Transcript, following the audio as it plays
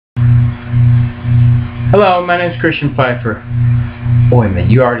Hello, my name is Phifer. Oh, wait a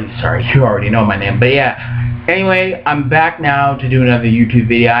minute, you already know my name. But yeah, anyway, I'm back now to do another YouTube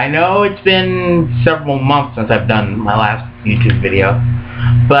video. I know it's been several months since I've done my last YouTube video,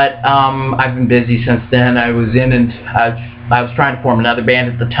 but I've been busy since then. I was trying to form another band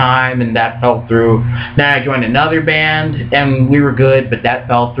at the time, and that fell through. Then I joined another band, and we were good, but that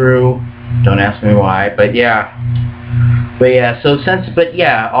fell through. Don't ask me why, but yeah. But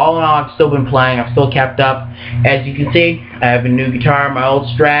yeah, all in all, I've still been playing. I've still kept up. As you can see, I have a new guitar. My old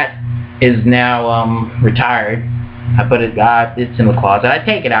Strat is now retired. I put it, it's in the closet. I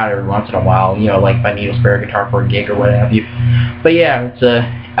take it out every once in a while, you know, like if I need a spare guitar for a gig or what have you. But yeah, it's a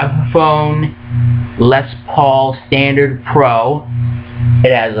Epiphone Les Paul Standard Pro.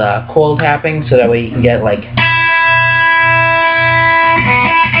 It has coil tapping, so that way you can get like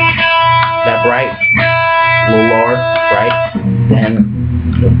that bright, a little lower, right?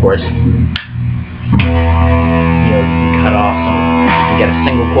 Then, of course, you can cut off some. You can get a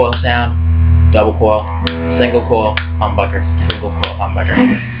single coil sound, double coil, single coil, humbucker, single coil, humbucker.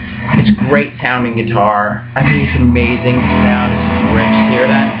 It's a great sounding guitar. I think it's amazing sound. It's rich. Hear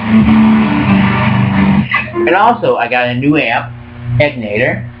that? And also, I got a new amp,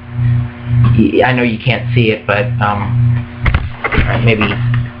 Egnator. I know you can't see it, but maybe.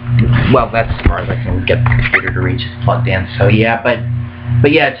 Well, that's as far as I can get the computer to reach. It's plugged in. So yeah, but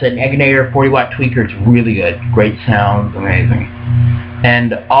yeah, it's an Egnator 40-watt tweaker. It's really good. Great sound, amazing.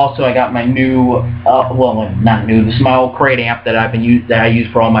 And also, I got my new, well, not new. This is my old crate amp that I use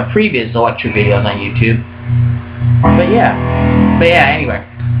for all my previous electric videos on YouTube. But yeah, anyway,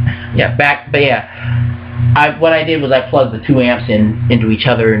 what I did was I plugged the two amps into each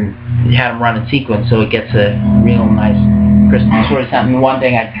other and had them run in sequence, so it gets a real nice crystal sort of sound. And one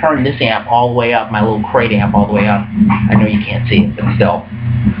thing, I turned this amp all the way up, my little crate amp all the way up. I know you can't see it, but still.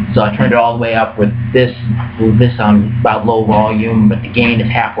 So I turned it all the way up with this on about low volume, but the gain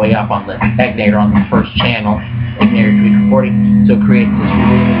is halfway up on the Egnator on the first channel, Egnator 340, so it creates this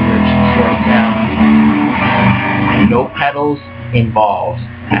really rich sort of sound. No pedals involved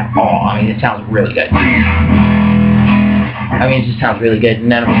at all. I mean, it sounds really good. I mean, it just sounds really good.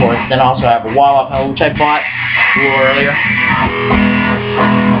 And then, of course, also I have a wall-up pedal, which I bought a little earlier.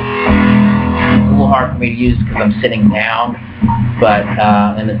 It's a little hard for me to use because I'm sitting down, but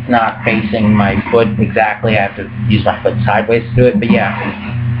and it's not facing my foot exactly. I have to use my foot sideways to do it. But yeah.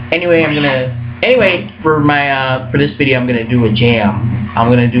 Anyway, for this video, I'm gonna do a jam. I'm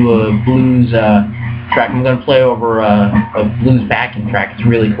gonna do a blues track. I'm going to play over a blues backing track. It's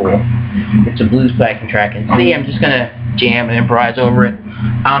really cool. It's a blues backing track. And see, I'm just going to jam and improvise over it.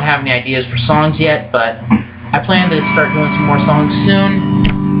 I don't have any ideas for songs yet, but I plan to start doing some more songs soon.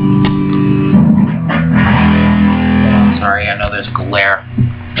 Sorry, I know there's glare.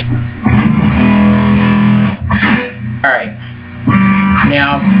 Alright,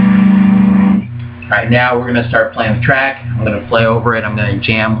 now we're going to start playing the track. I'm going to play over it. I'm going to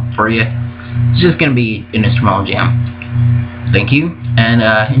jam for you. It's just going to be an instrumental jam. Thank you, and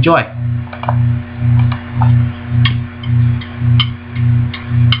enjoy.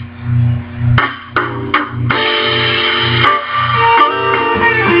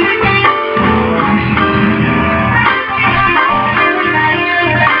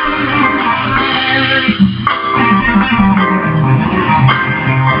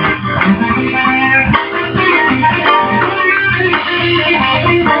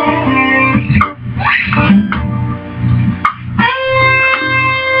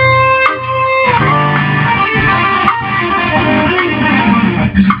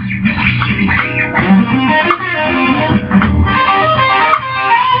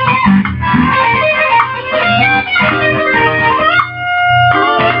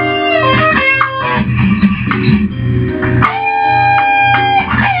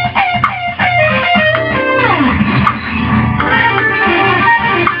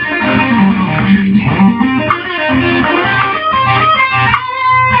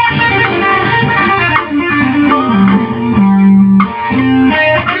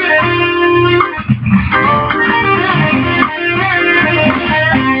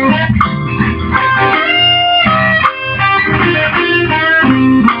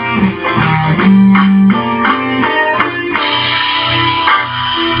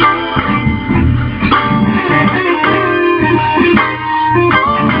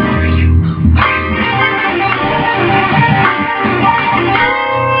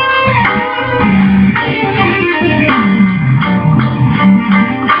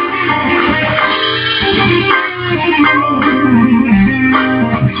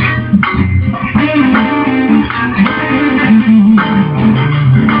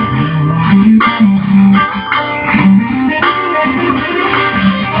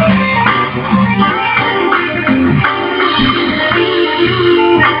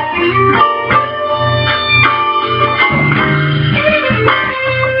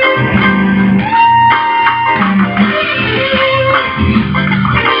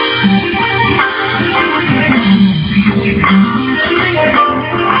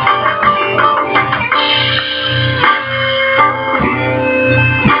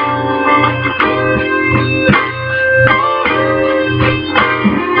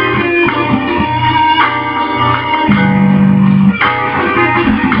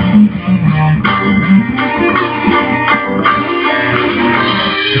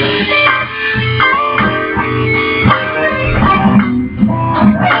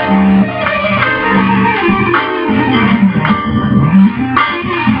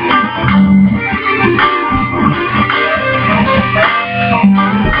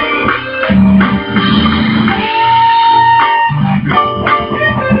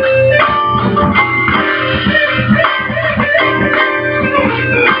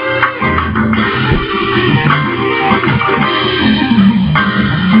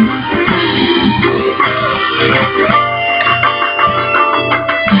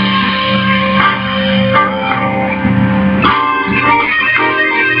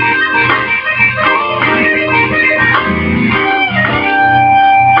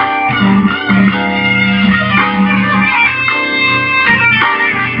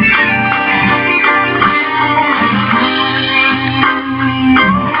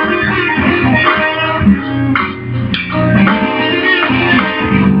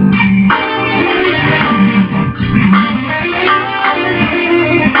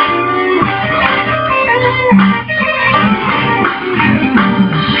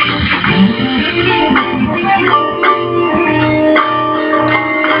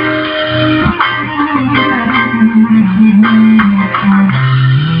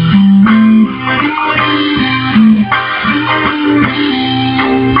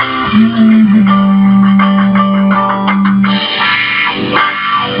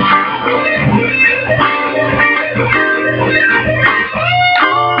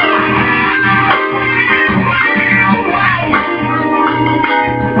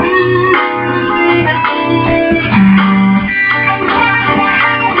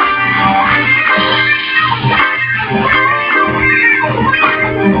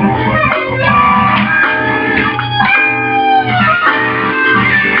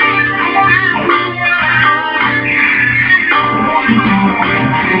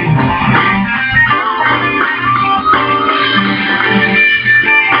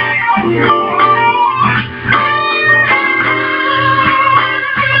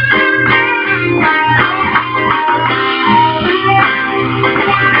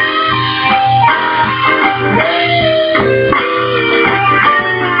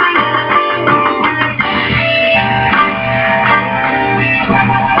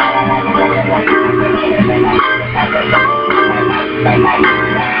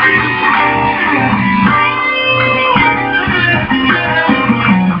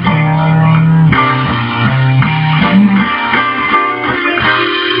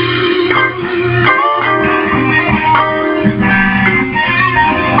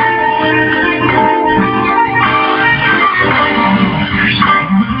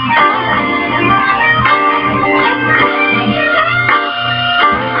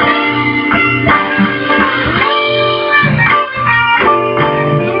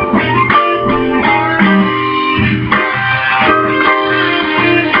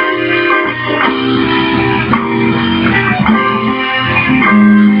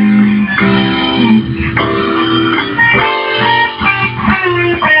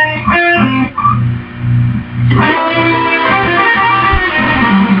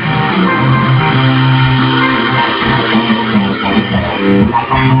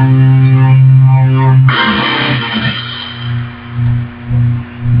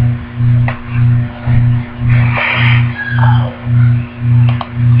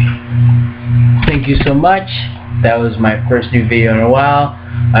 Thank you so much. That was my first new video in a while.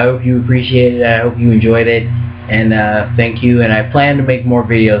 I hope you appreciated it. I hope you enjoyed it. And thank you. And I plan to make more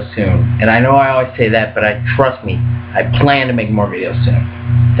videos soon. And I know I always say that, but trust me, I plan to make more videos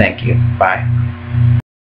soon. Thank you. Bye.